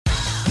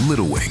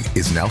Little Wing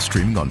is now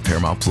streaming on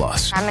Paramount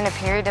Plus. I'm in a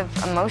period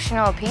of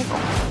emotional upheaval.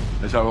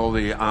 Is that all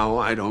the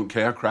I don't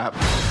care crap?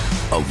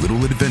 A little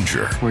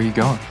adventure. Where are you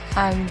going?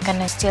 I'm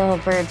gonna steal a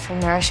bird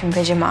from the Russian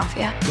pigeon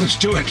mafia. Let's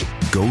do it.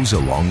 Goes a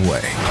long way.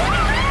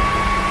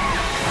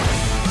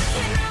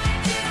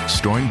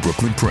 Starring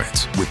Brooklyn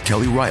Prince with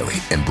Kelly Riley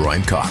and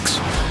Brian Cox.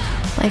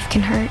 Life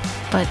can hurt,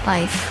 but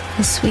life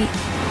is sweet.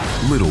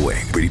 Little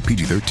Wing, rated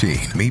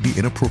PG-13, may be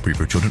inappropriate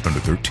for children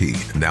under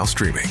 13. Now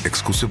streaming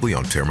exclusively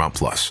on Paramount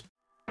Plus.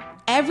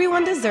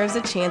 Everyone deserves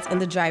a chance in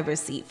the driver's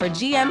seat. For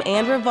GM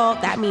and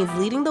Revolt, that means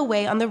leading the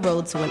way on the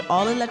road to an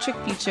all-electric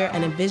future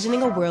and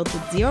envisioning a world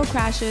with zero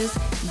crashes,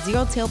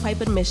 zero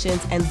tailpipe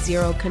emissions, and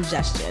zero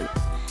congestion.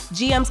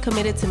 GM's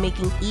committed to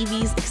making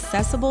EVs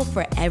accessible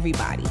for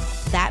everybody.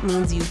 That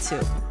means you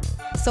too.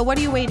 So what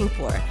are you waiting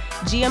for?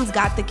 GM's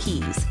got the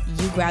keys.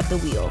 You grab the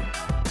wheel.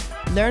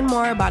 Learn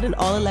more about an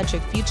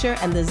all-electric future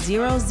and the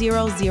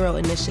 000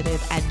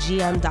 initiative at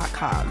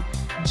gm.com.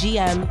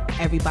 GM,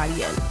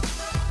 everybody in.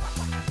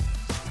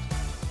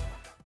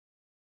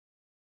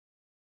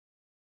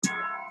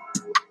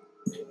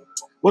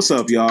 What's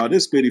up, y'all?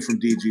 This is Biddy from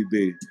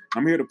DGB.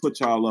 I'm here to put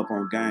y'all up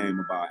on game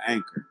about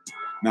Anchor.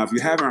 Now, if you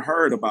haven't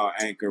heard about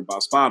Anchor,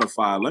 about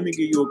Spotify, let me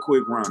give you a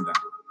quick rundown.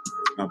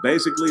 Now,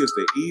 basically, it's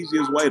the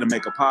easiest way to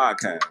make a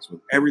podcast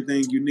with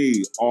everything you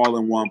need all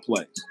in one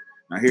place.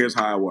 Now, here's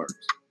how it works.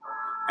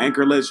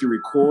 Anchor lets you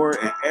record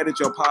and edit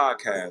your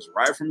podcast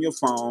right from your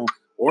phone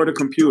or the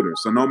computer.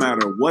 So no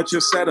matter what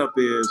your setup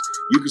is,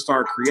 you can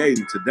start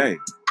creating today.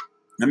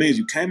 That means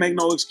you can't make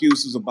no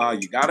excuses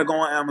about you got to go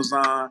on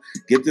Amazon,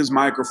 get this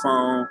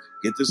microphone,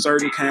 get this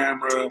certain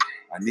camera,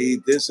 I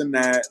need this and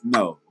that.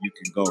 No, you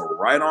can go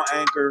right on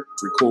Anchor,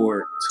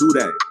 record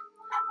today.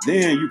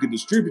 Then you can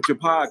distribute your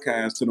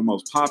podcast to the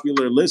most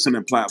popular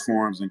listening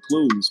platforms,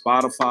 including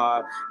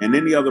Spotify and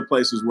any other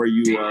places where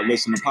you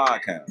listen to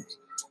podcasts.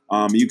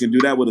 You can do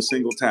that with a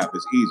single tap.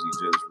 It's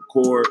easy. Just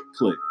record,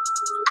 click.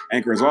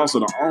 Anchor is also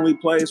the only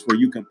place where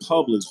you can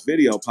publish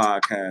video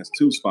podcasts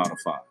to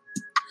Spotify.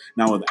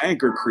 Now, with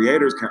Anchor,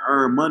 creators can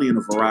earn money in a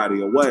variety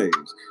of ways,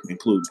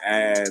 including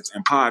ads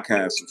and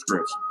podcast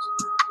subscriptions.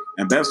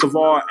 And best of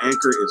all,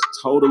 Anchor is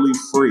totally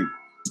free.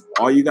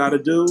 All you got to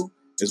do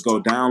is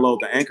go download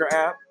the Anchor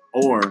app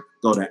or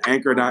go to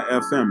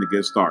anchor.fm to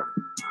get started.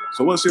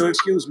 So what's your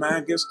excuse,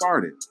 man? Get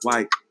started.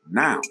 Like,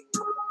 now.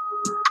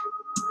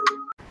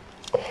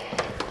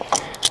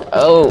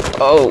 Oh.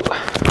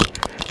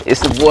 It's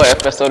the boy,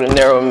 FSO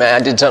Dinero,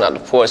 man. I just jumped out the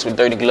porch with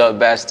Dirty Glove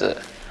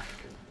Bastard.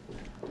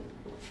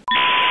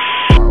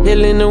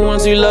 Healing the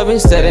ones you love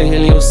instead of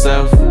healing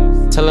yourself.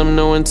 Tell them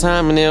no in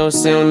time and they'll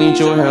say don't need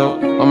your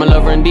help. I'm a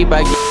lover and deep,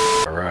 I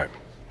get.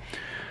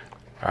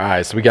 All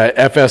right, so we got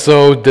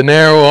FSO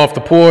Dinero off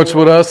the porch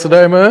with us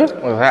today, man.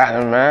 What's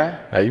happening, man?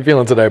 How you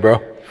feeling today, bro?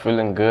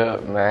 Feeling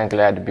good, man.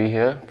 Glad to be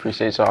here.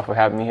 Appreciate y'all for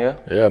having me here.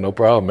 Yeah, no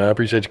problem, man.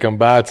 Appreciate you coming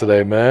by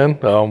today, man.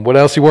 What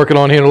else you working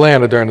on here in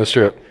Atlanta during this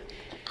trip?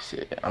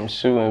 Shit, I'm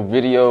shooting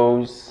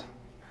videos,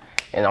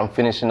 and I'm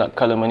finishing up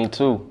Color Money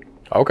 2.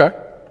 Okay.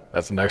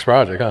 That's the next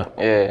project, huh?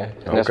 Yeah,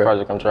 the next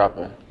project I'm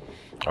dropping.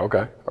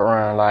 Okay.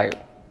 Around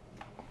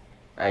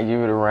I give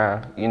it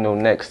around,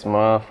 next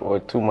month or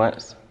 2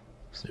 months.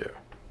 Yeah.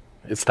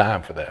 It's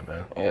time for that,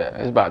 man. Yeah,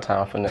 it's about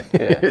time for that.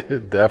 Yeah.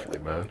 Definitely,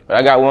 man. But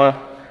I got one,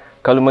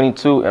 Color Money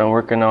 2, and I'm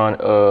working on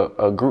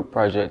a group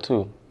project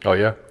too. Oh,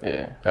 yeah?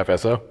 Yeah.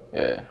 FSO?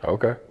 Yeah.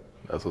 Okay.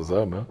 That's what's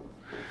up, man.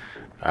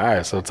 All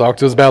right, so talk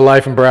to us about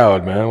life in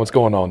Broward, man. What's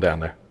going on down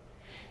there?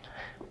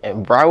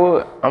 In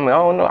Broward, I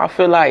don't know. I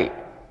feel like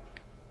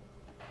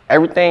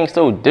everything's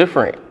so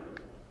different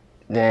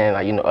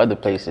than other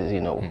places,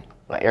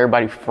 Like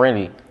everybody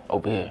friendly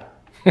over here.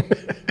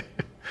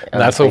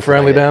 Not so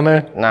friendly down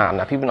there?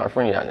 Nah, people not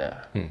friendly down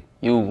there.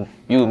 You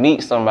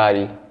meet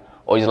somebody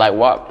or just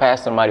walk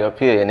past somebody up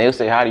here and they'll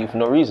say hi to you for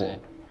no reason.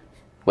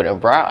 But in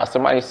Broward,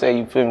 somebody say,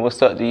 you feel me, what's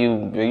up to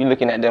you? You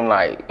looking at them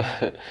like,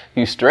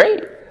 you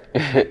straight?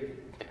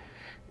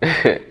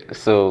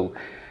 So,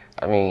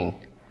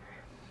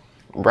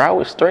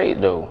 Broward's straight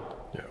though.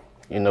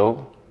 Yeah.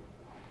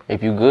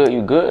 If you good,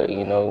 you good,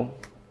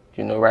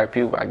 right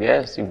people, I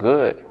guess, you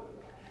good.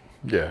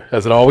 Yeah.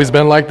 Has it always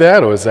been like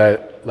that, or is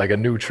that like a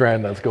new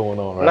trend that's going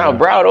on right now?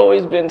 Broward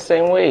always been the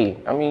same way.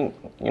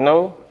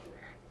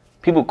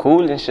 People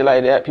cool and shit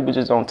like that. People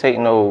just don't take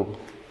no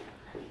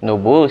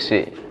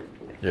bullshit.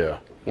 Yeah.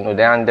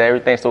 Down there,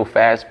 everything's so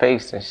fast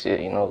paced and shit,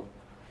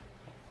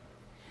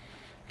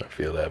 I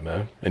feel that,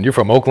 man. And you're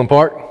from Oakland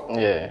Park?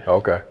 Yeah.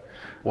 Okay.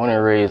 Born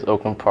and raised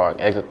Oakland Park,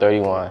 exit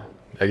 31.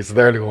 Exit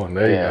 31,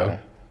 there you go.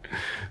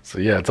 So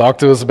yeah, talk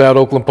to us about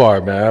Oakland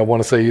Park, man. I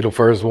want to say you're the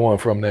first one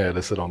from there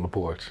to sit on the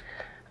porch.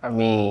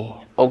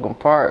 Oakland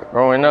Park,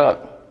 growing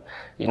up,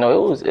 it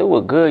was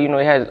good.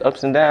 It had its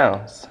ups and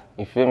downs.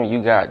 You feel me?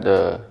 You got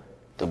the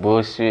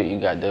bullshit, you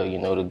got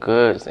the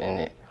goods in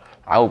it.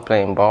 I was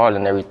playing ball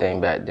and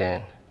everything back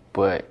then,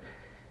 but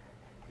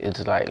it's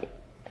like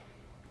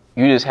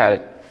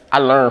I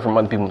learned from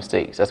other people's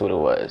mistakes. That's what it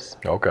was.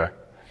 Okay.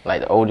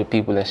 Like the older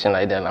people and shit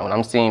like that. Like when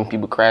I'm seeing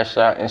people crash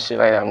out and shit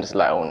like that, I'm just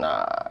like, oh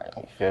nah,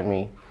 you feel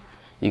me?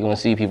 you're gonna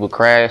see people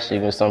crash. You're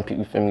gonna some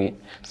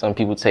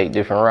people take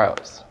different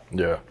routes.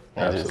 Yeah,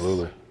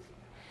 absolutely.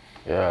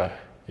 Yeah.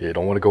 You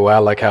don't want to go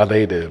out like how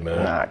they did,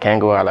 man. Nah, I can't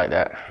go out like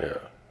that. Yeah.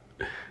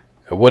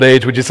 At what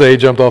age would you say you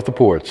jumped off the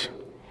porch?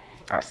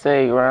 I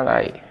say around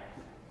like,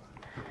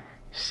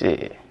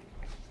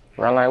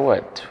 around like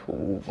what,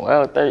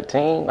 12,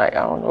 13? Like,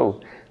 I don't know.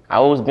 I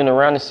always been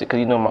around this shit because,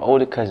 you know, my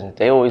older cousins,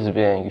 they always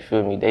been, you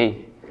feel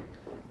me,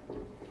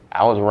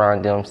 I was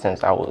around them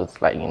since I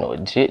was like, you know, a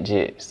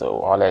jit.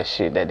 So all that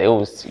shit that they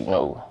was, you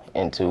know,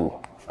 into,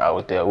 I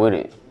was there with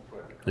it.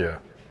 Yeah.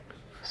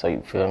 So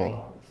you feel me?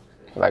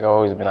 Like, I've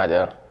always been out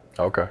there.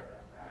 Okay.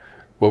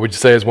 What would you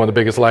say is one of the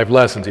biggest life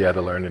lessons you had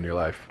to learn in your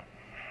life?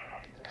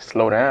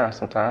 Slow down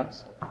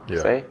sometimes.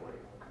 Yeah. Say.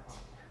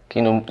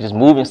 You know, just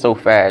moving so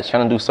fast,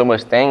 trying to do so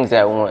much things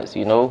at once,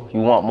 you know, you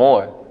want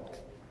more.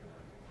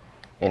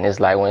 And it's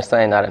like when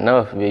something not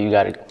enough, you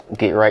gotta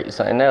get right to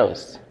something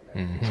else.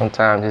 Mm-hmm.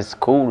 Sometimes it's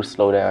cool to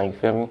slow down, you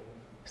feel me?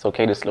 It's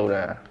okay to slow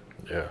down.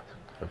 Yeah,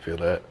 I feel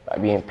that. By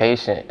being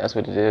patient, that's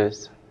what it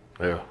is.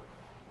 Yeah.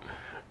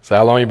 So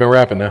how long you been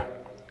rapping now?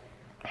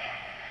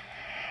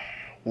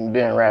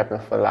 Been rapping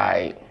for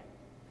like,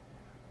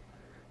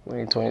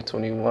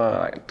 2021,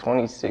 like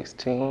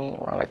 2016,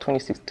 around like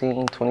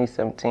 2016,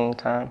 2017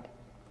 time.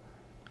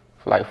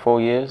 For like 4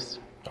 years.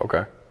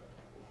 Okay.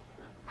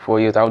 4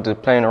 years, I was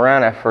just playing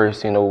around at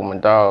first, you know, with my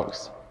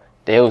dogs.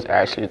 They was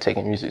actually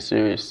taking music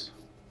serious.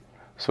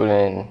 So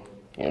then,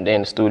 you know, they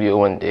in the studio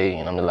one day,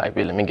 and I'm just like,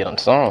 let me get on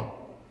the song.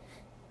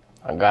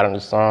 I got on the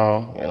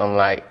song, and I'm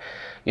like,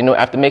 you know,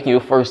 after making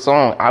your first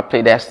song, I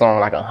played that song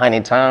like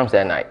 100 times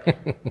that night.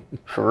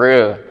 For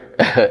real.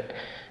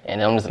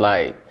 And I'm just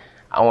like,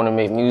 I want to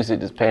make music,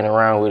 just playing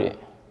around with it.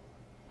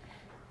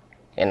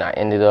 And I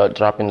ended up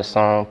dropping the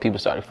song. People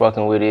started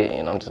fucking with it,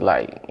 and I'm just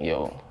like,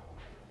 yo,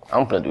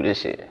 I'm gonna do this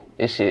shit.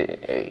 This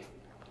shit, hey.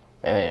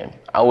 And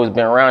I always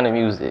been around the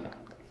music.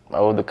 My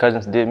older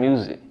cousins did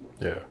music.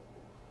 Yeah.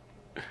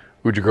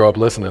 Who'd you grow up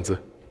listening to?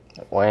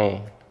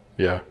 Wayne.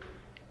 Yeah.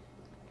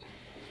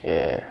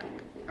 Yeah.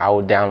 I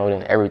was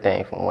downloading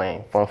everything from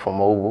Wayne. From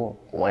Mobile,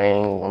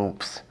 Wayne,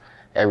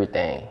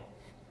 everything.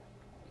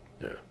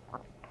 Yeah.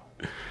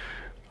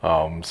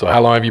 So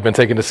how long have you been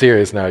taking this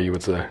serious now, you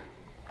would say?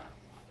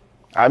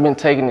 I've been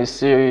taking this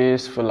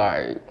serious for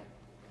like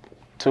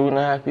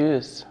 2.5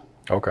 years.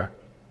 Okay.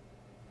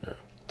 Yeah.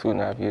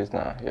 2.5 years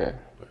now, yeah.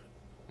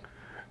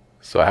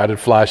 So how did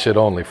Fly Shit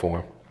Only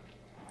form?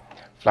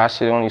 Fly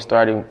Shit Only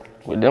started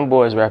with them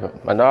boys rapping.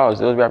 My dogs,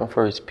 they was rapping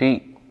first.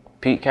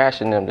 Pete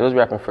Cash and them, they was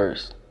rapping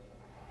first.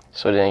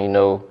 So then, you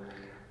know,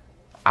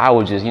 I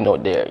was just, you know,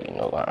 there, you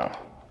know,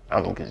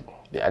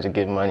 I just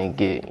get money,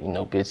 get, you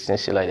know, bitches and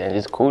shit like that, and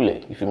just cool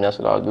it. You feel me? That's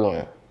what I was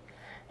doing.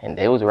 And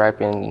they was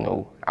rapping, you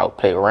know, I would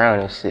play around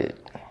and shit.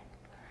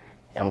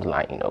 And I was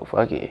like, you know,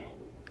 fuck it.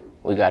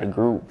 We got a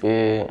group,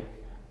 yeah.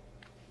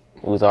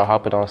 We was all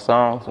hopping on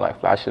songs, like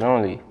Fly Shit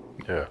Only.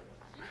 Yeah.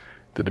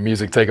 Did the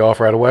music take off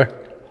right away?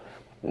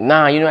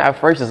 Nah, you know, at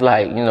first it's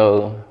like, you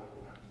know,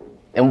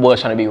 them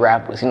boys trying to be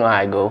rappers, you know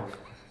how it go.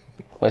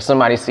 When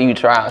somebody see you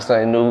try out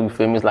something new, you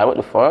feel me, it's like, what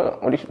the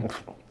fuck?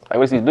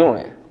 What's he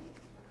doing?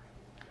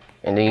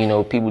 And then, you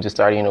know, people just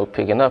started, you know,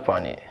 picking up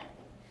on it.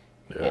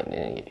 Yeah. And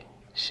then,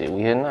 shit,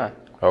 we here now.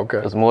 Okay.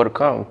 There's more to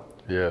come.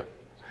 Yeah.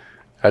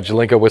 How'd you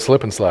link up with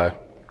Slip and Slide?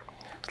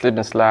 Slip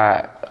and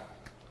Slide,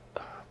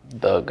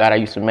 the guy that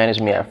used to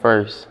manage me at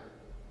first,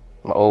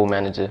 my old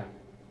manager,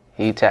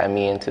 he tapped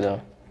me into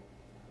them.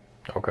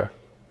 Okay.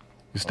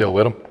 You still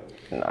with him?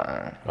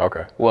 Nah.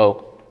 Okay.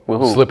 Well, with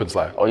who? Slip and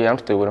Slide. Oh, yeah, I'm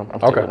still with him. I'm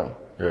still with him.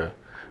 Yeah.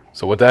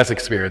 So what that's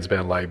experience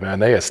been like, man?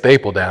 They a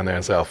staple down there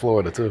in South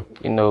Florida, too.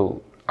 You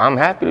know, I'm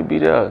happy to be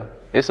there.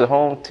 It's a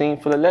home team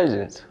full of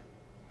legends.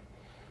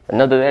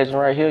 Another legend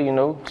right here, you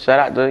know. Shout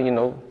out to, you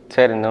know,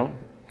 Ted and them.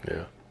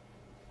 Yeah.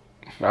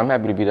 I'm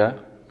happy to be there.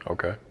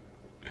 Okay.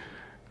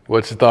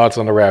 What's your thoughts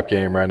on the rap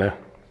game right now?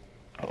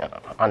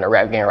 On the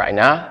rap game right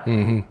now?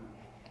 Mm-hmm.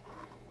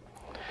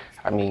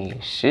 I mean,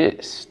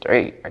 shit,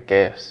 straight, I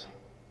guess.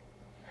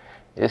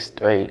 It's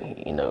straight,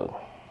 you know.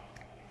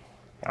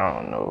 I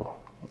don't know.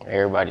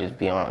 Everybody just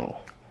be on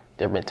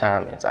different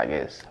timings, I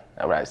guess.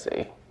 That's what I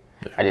say.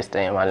 Yeah. I just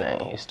stay in my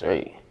lane. It's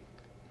straight.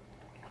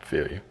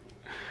 Feel you.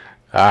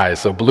 All right,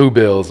 so Blue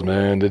Bills,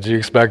 man. Did you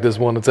expect this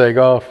one to take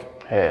off?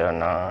 Hell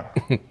nah.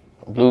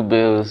 Blue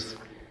Bills,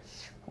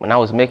 when I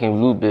was making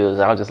Blue Bills,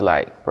 I was just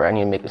like, bro, I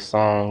need to make a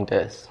song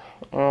that's,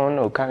 I don't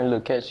know, kind of a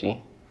little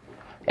catchy.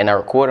 And I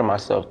recorded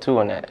myself too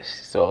on that.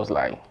 So I was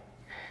like,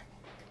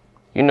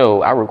 you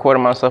know, I recorded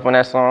myself on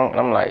that song, and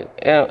I'm like,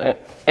 it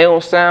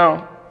don't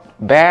sound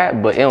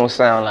bad, but it don't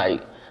sound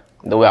like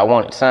the way I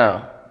want it to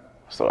sound.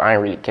 So I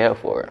ain't really care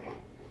for it.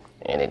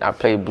 And then I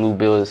played Blue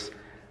Bills.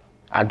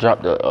 I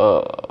dropped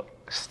a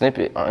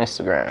snippet on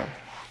Instagram,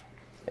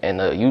 and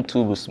the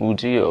YouTuber Smooth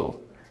Geo,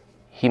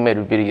 he made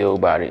a video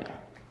about it,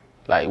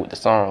 like with the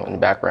song in the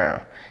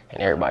background,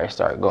 and everybody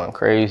started going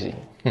crazy.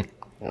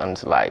 And I'm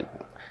just like,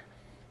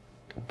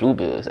 Blue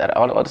Bills, out of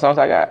all the other songs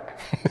I got.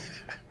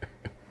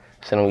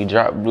 So then we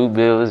dropped Blue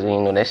Bills, and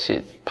you know, that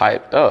shit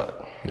piped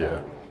up.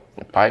 Yeah.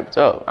 Piped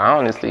up.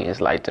 Honestly,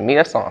 it's like, to me,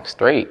 that song's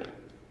straight.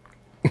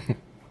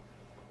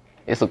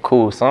 It's a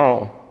cool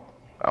song.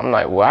 I'm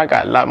like, well, I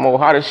got a lot more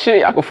hotter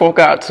shit I can funk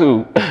out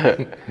too.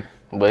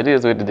 But it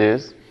is what it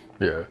is.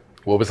 Yeah.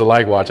 What was it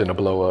like watching it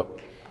blow up?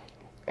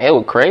 It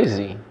was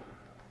crazy.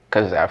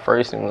 Because at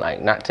first, I'm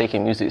like not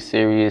taking music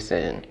serious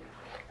and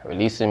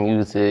releasing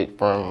music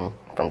from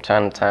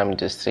time to time,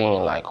 just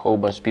seeing like a whole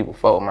bunch of people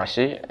fuck with my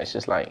shit. It's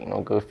just like,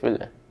 good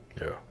feeling.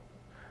 Yeah.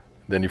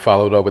 Then you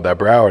followed up with that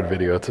Broward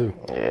video too.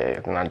 Yeah,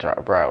 then I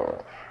dropped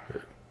Broward.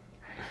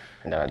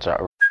 And then I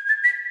dropped.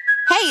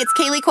 Hey, it's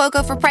Kaylee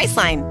Cuoco for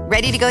Priceline.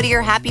 Ready to go to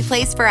your happy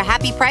place for a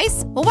happy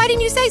price? Well, why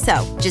didn't you say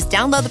so? Just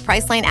download the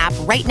Priceline app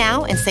right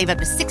now and save up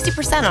to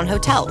 60% on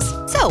hotels.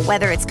 So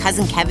whether it's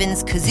Cousin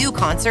Kevin's Kazoo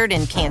Concert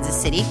in Kansas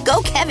City,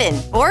 go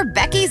Kevin, or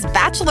Becky's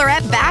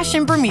Bachelorette Bash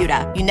in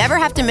Bermuda, you never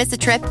have to miss a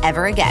trip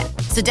ever again.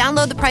 So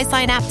download the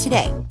Priceline app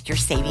today. Your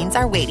savings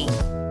are waiting.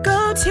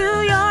 Go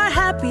to your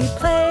happy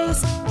place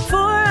for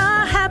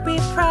a happy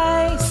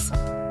price.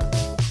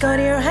 Go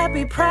to your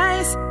happy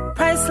price,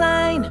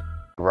 Priceline.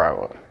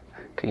 Broward.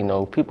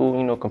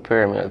 People,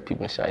 compare me to other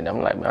people and shit like that.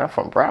 I'm like, man, I'm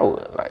from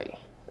Broward. Like,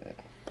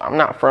 I'm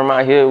not from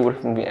out here with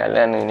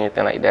Atlanta and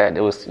anything like that. They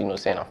was, saying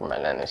I'm from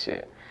Atlanta and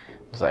shit.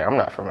 It's like, I'm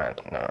not from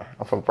Atlanta. No,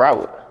 I'm from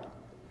Broward.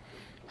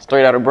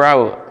 Straight out of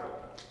Broward.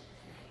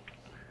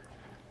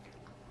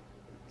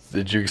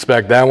 Did you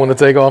expect that one to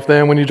take off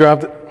then when you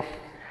dropped it?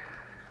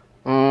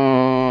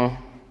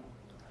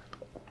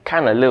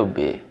 Kind of a little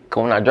bit.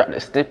 Cause when I dropped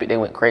the snippet, they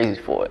went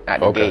crazy for it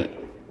out the gate.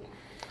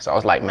 So I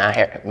was like,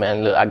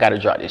 man, look, I gotta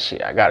drop this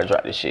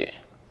shit.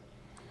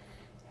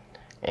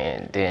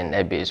 And then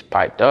that bitch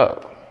piped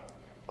up.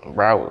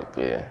 Broward,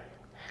 yeah.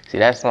 See,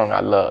 that song I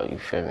love, you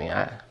feel me?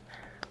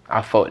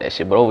 I fought that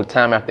shit. But over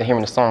time, after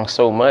hearing the song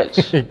so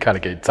much, you kind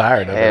of get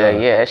tired of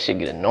it. Yeah, that shit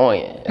get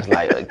annoying. It's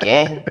like,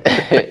 again?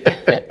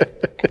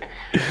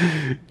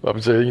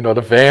 I'm sure,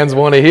 the fans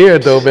want to hear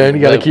it, though, man.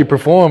 You got to keep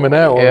performing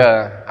that one.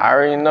 Yeah, I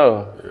already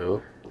know.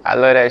 Yep. I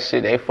love that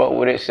shit. They fuck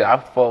with it. Shit, I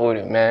fuck with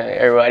it, man.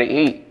 Everybody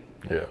eat.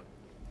 Yeah.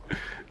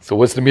 So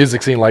what's the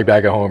music scene like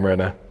back at home right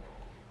now?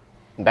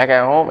 Back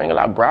at home, ain't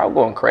like Broward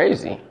going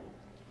crazy.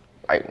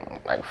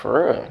 Like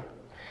for real.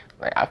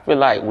 Like I feel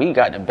like we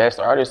got the best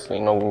artists,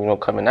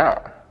 coming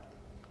out.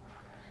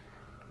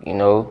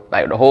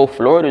 Like the whole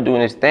Florida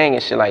doing this thing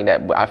and shit like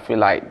that. But I feel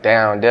like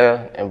down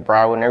there in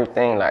Broward and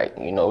everything, like,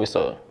 it's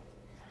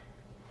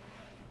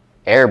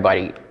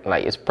everybody,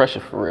 like it's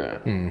pressure for real.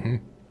 Mm-hmm.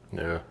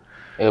 Yeah.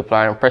 They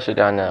applying pressure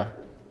down there.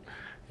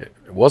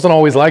 It wasn't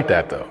always like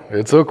that though.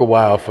 It took a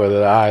while for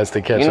the eyes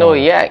to catch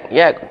on.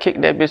 Yak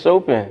kicked that bitch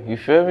open. You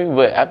feel me?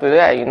 But after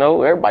that,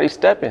 everybody's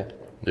stepping.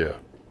 Yeah,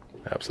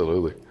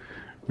 absolutely.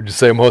 Would you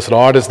say most of the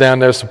artists down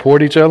there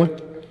support each other?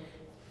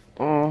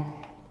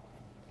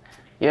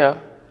 Yeah.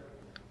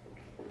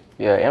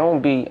 Yeah, it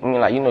don't be,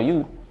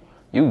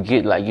 you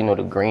get like,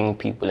 the green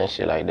people and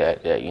shit like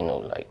that,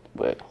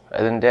 but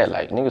other than that,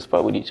 like niggas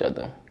fuck with each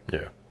other.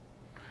 Yeah.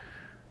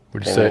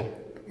 Would you say,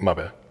 my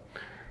bad.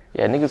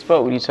 Yeah, niggas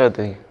fuck with each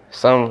other.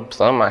 Some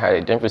might have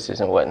their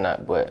differences and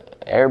whatnot,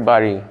 but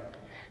everybody,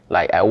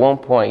 like at one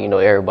point,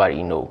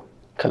 everybody,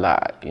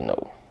 collide,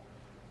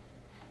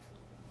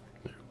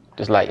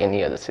 Just like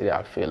any other city,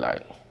 I feel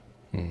like.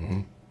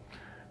 Mm-hmm.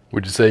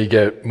 Would you say you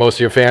get most of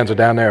your fans are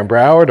down there in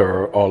Broward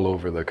or all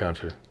over the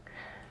country?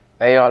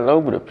 They all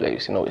over the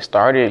place. It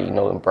started, in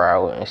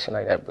Broward and shit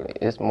like that, but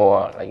it's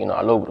more like,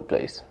 all over the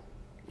place.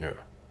 Yeah.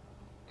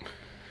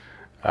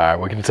 All right,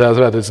 what can you tell us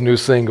about this new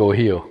single,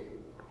 Heal?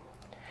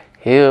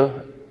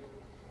 Heal,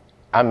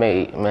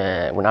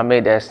 when I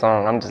made that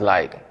song, I'm just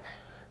like,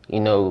 I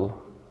know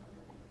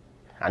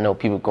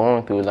people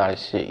going through a lot of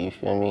shit, you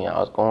feel me? I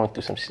was going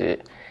through some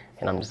shit,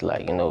 and I'm just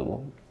like,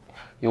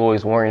 you're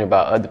always worrying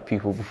about other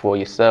people before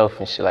yourself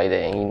and shit like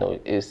that, and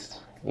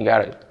you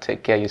gotta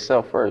take care of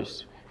yourself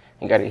first.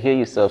 You gotta heal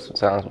yourself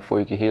sometimes before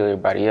you can heal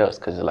everybody else,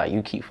 because like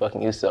you keep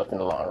fucking yourself in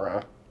the long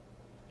run.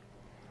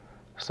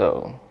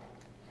 So,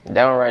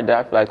 that one right there,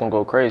 I feel like it's gonna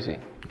go crazy.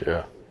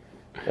 Yeah.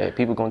 Yeah,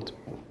 people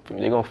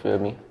they gonna feel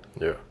me.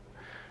 Yeah.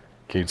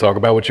 Can you talk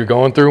about what you're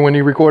going through when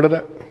you recorded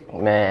that?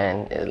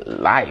 Man,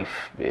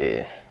 life,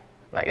 man.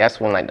 Like that's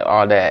when like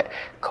all that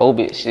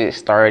COVID shit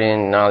started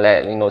and all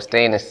that,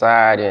 staying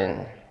inside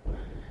and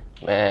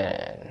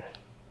man,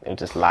 it was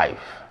just life.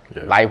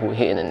 Yeah. Life was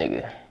hitting a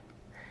nigga.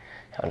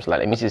 I'm just like,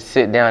 let me just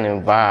sit down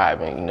and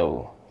vibe and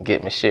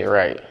get my shit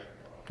right.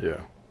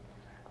 Yeah.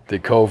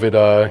 Did COVID,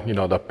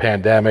 the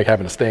pandemic,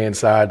 having to stay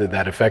inside, did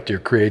that affect your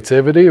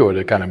creativity, or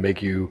did it kind of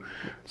make you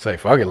say,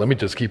 fuck it, let me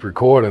just keep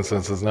recording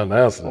since there's nothing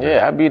else?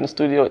 Yeah, I'd be in the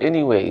studio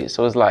anyway.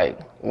 So it's like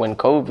when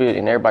COVID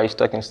and everybody's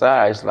stuck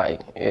inside, it's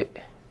like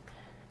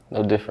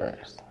no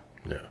difference.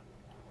 Yeah.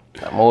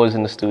 I'm always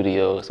in the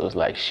studio, so it's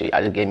like shit.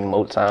 I just gave me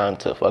more time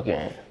to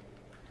fucking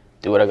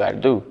do what I got to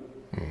do.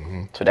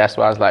 Mm-hmm. So that's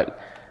why I was like,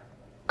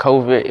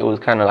 COVID, it was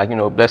kind of like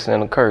a blessing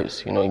and a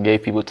curse. It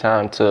gave people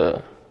time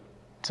to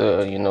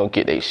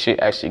get their shit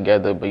actually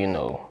together, but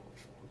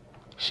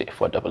shit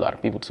fucked up a lot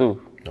of people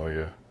too. Oh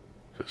yeah,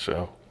 for sure.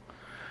 All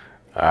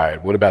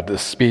right, what about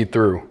this Speed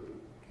Through?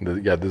 You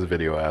got this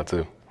video out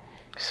too.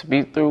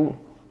 Speed Through,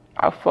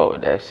 I fuck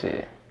with that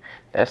shit.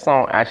 That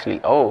song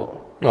actually old.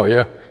 Oh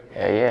yeah?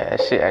 Yeah,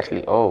 that shit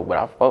actually old, but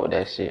I fuck with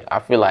that shit. I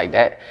feel like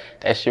that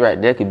shit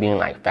right there could be in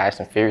like Fast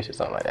and Furious or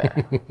something like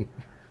that.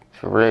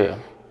 For real.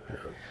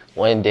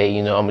 One day,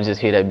 you know, I'm gonna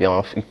just hear that be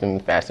on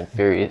Fast and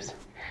Furious.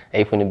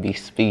 They finna be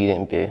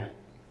speeding, bitch.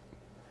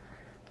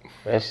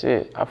 That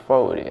shit, I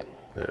fuck with it.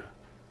 Yeah.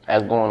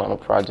 That's going on a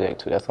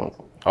project too. That's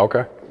something.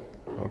 Okay.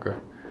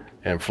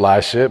 And fly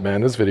shit,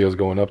 man. This video's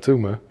going up too,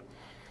 man.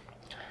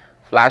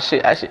 Fly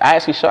shit. I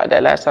actually shot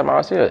that last time I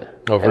was here.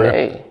 Oh, for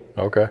real?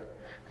 Okay.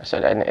 I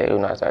shot that in the A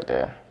when I was out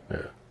there.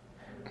 Yeah.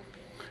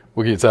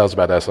 What can you tell us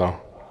about that song?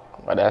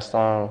 About that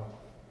song,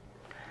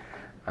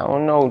 I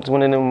don't know. It's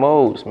one of them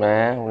modes,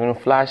 man. One of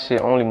them fly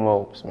shit only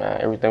modes, man.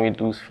 Everything we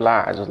do is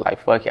fly. I just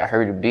like, fuck it. I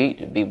heard the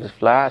beat was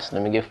fly, so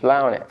let me get fly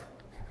on it.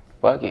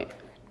 Fuck it.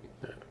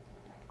 Yeah.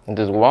 And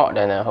just walk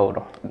down that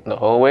the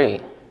whole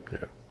way.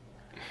 Yeah.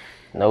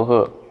 No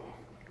hook.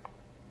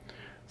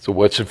 So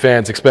what should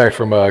fans expect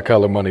from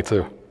Color Money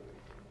 2?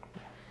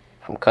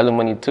 From Color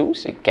Money 2,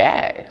 shit,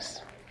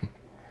 gas.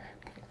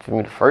 For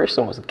me, the first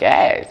one was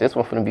gas. This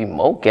one finna be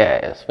more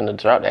gas. Finna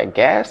drop that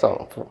gas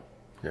on.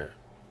 Yeah.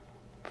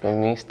 For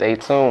me, stay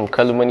tuned.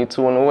 Color Money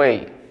 2 on the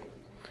way.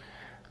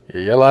 Yeah,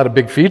 you got a lot of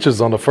big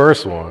features on the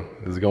first one.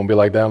 Is it gonna be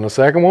like that on the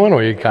second one,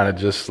 or are you kind of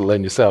just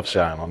letting yourself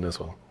shine on this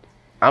one?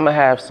 I'm gonna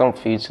have some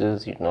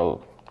features, you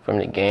know, from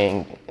the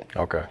gang.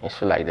 Okay. And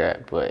shit like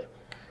that, but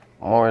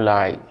more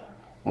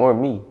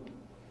me. You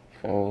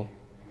feel me?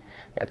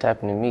 That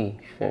tapping to me.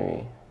 You feel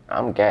me?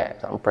 I'm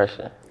gas. I'm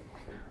pressure.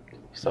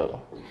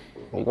 So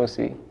we gonna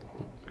see.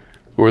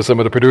 Who are some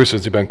of the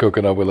producers you've been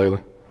cooking up with lately?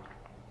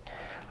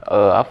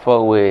 I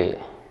fuck with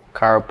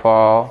Carl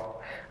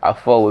Paul. I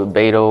fuck with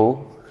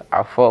Beto.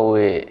 I fuck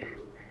with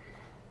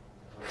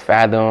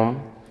Fathom.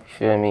 You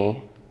feel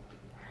me?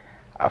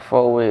 I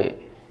fuck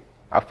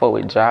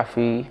with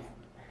Jaffe.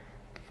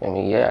 Feel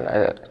me?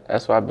 Yeah,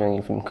 that's what I've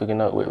been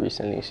cooking up with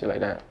recently, shit like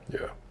that.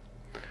 Yeah.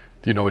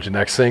 Do you know what your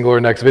next single or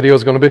next video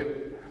is gonna be?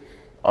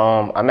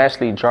 I'm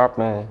actually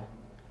dropping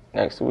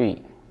next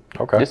week.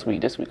 Okay. This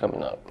week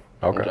coming up.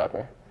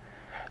 Okay.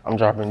 I'm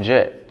dropping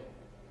Jet.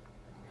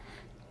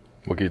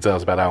 What can you tell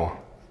us about that one?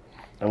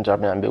 I'm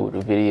dropping that bit with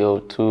the video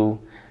too.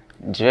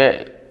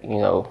 Jet, you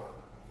know.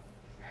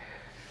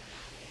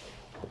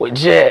 With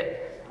Jet,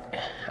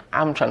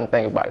 I'm trying to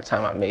think about the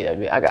time I made that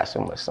bit. I got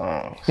so much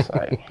songs.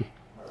 Like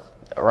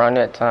around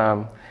that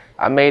time,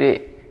 I made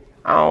it,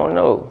 I don't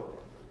know.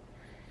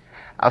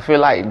 I feel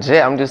like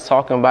Jet, I'm just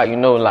talking about, you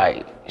know,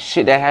 like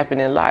shit that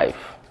happened in life.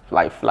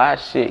 Like fly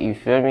shit, you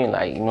feel me?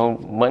 Like, you know,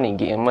 money,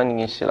 getting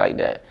money and shit like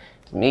that.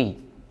 Me.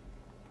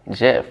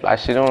 Jet, fly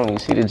shit on. You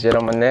see the jet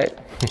on my neck?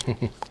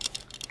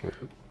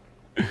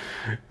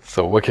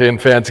 So what can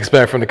fans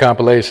expect from the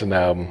compilation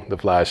album, the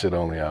Fly Shit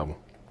Only album?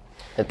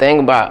 The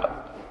thing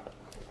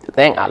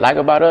I like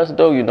about us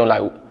though, you know,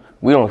 like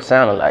we don't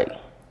sound alike.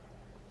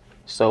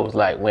 So it's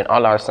like when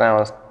all our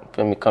sounds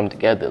feel me come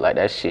together, like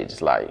that shit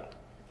just like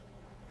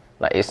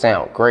it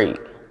sound great.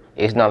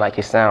 It's not like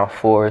it sound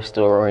forced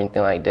or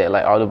anything like that.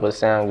 Like all of us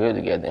sound good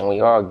together and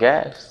we all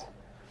gas.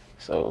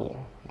 So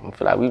I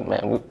feel like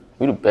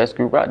we the best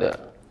group out there.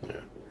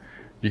 Yeah.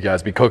 You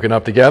guys be cooking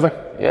up together?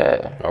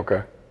 Yeah.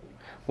 Okay.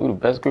 We the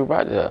best group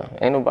out there.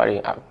 Ain't nobody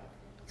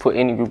put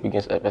any group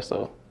against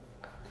FSO.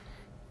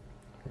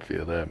 I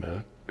feel that,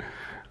 man.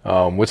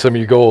 What's some of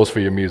your goals for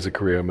your music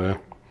career, man?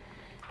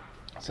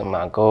 Some of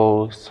my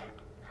goals,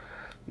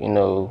 you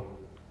know,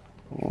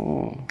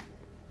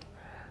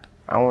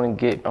 I want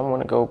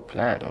to go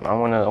platinum. I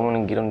want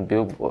to get on the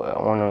Billboard.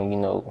 I want to, you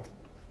know,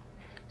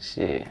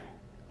 shit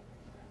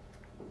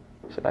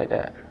like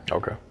that.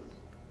 Okay.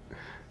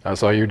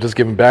 So you're just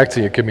giving back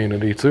to your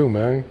community too,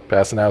 man.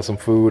 Passing out some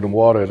food and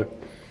water.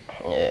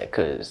 Yeah,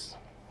 cause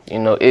you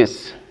know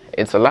it's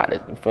a lot.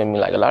 You feel me?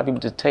 Like a lot of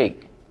people just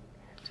take.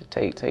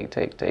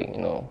 You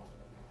know,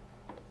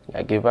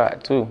 I give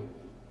out too.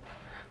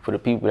 For the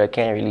people that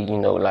can't really, you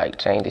know, like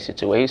change their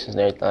situations and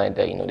everything like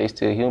that, you know, they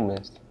still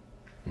humans.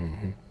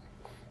 Mm-hmm.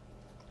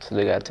 So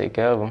they gotta take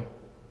care of them.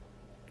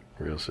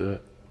 Real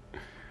shit.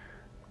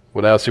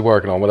 What else you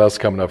working on? What else is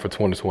coming up for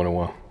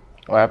 2021?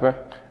 What happened?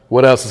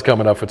 What else is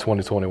coming up for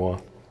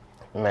 2021?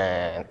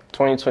 Man,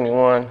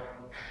 2021.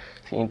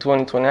 See, in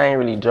 2020, I ain't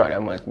really dropped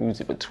that much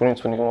music, but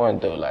 2021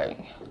 though, like,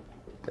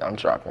 I'm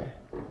dropping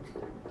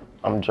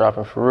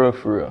for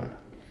real.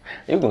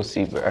 You gonna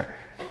see, bro.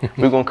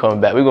 We're gonna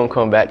come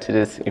back to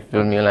this, you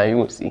feel me? Like, you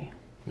gonna see.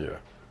 Yeah.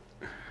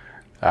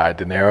 All right,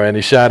 Dinero,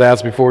 any shout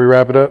outs before we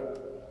wrap it up?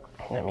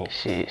 I mean,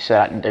 shit,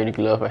 shout out to Dirty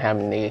Glove for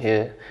having a nigga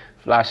here.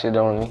 Fly shit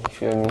on me, you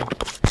feel me?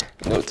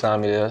 You know what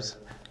time it is.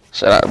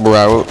 Shout out to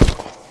Bro.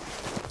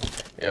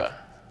 Yeah.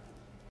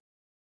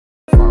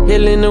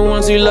 Healing the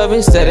ones you love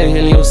instead of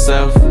healing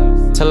yourself.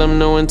 Tell them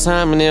no in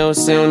time and they'll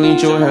say I don't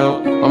need your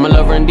help. I'm a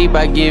lover and deep,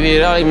 I give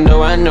it all even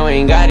though I know I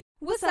ain't got it.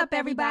 What's up,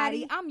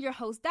 everybody? I'm your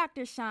host,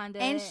 Dr. Shonda.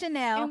 And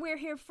Chanel. And we're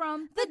here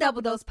from the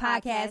Double Dose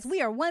Podcast.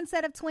 We are one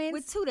set of twins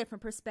with two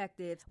different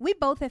perspectives. We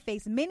both have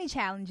faced many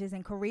challenges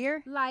in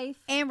career, life,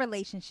 and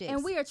relationships.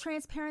 And we are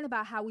transparent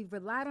about how we've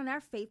relied on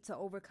our faith to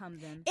overcome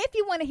them. If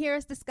you want to hear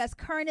us discuss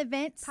current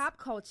events, pop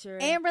culture,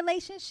 and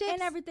relationships,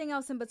 and everything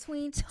else in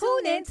between,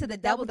 tune in to the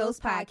Double Dose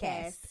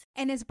Podcast.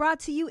 And it's brought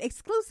to you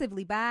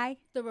exclusively by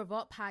the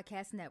Revolt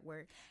Podcast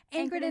Network.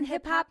 Anchored in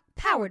hip-hop,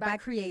 powered by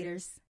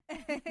creators.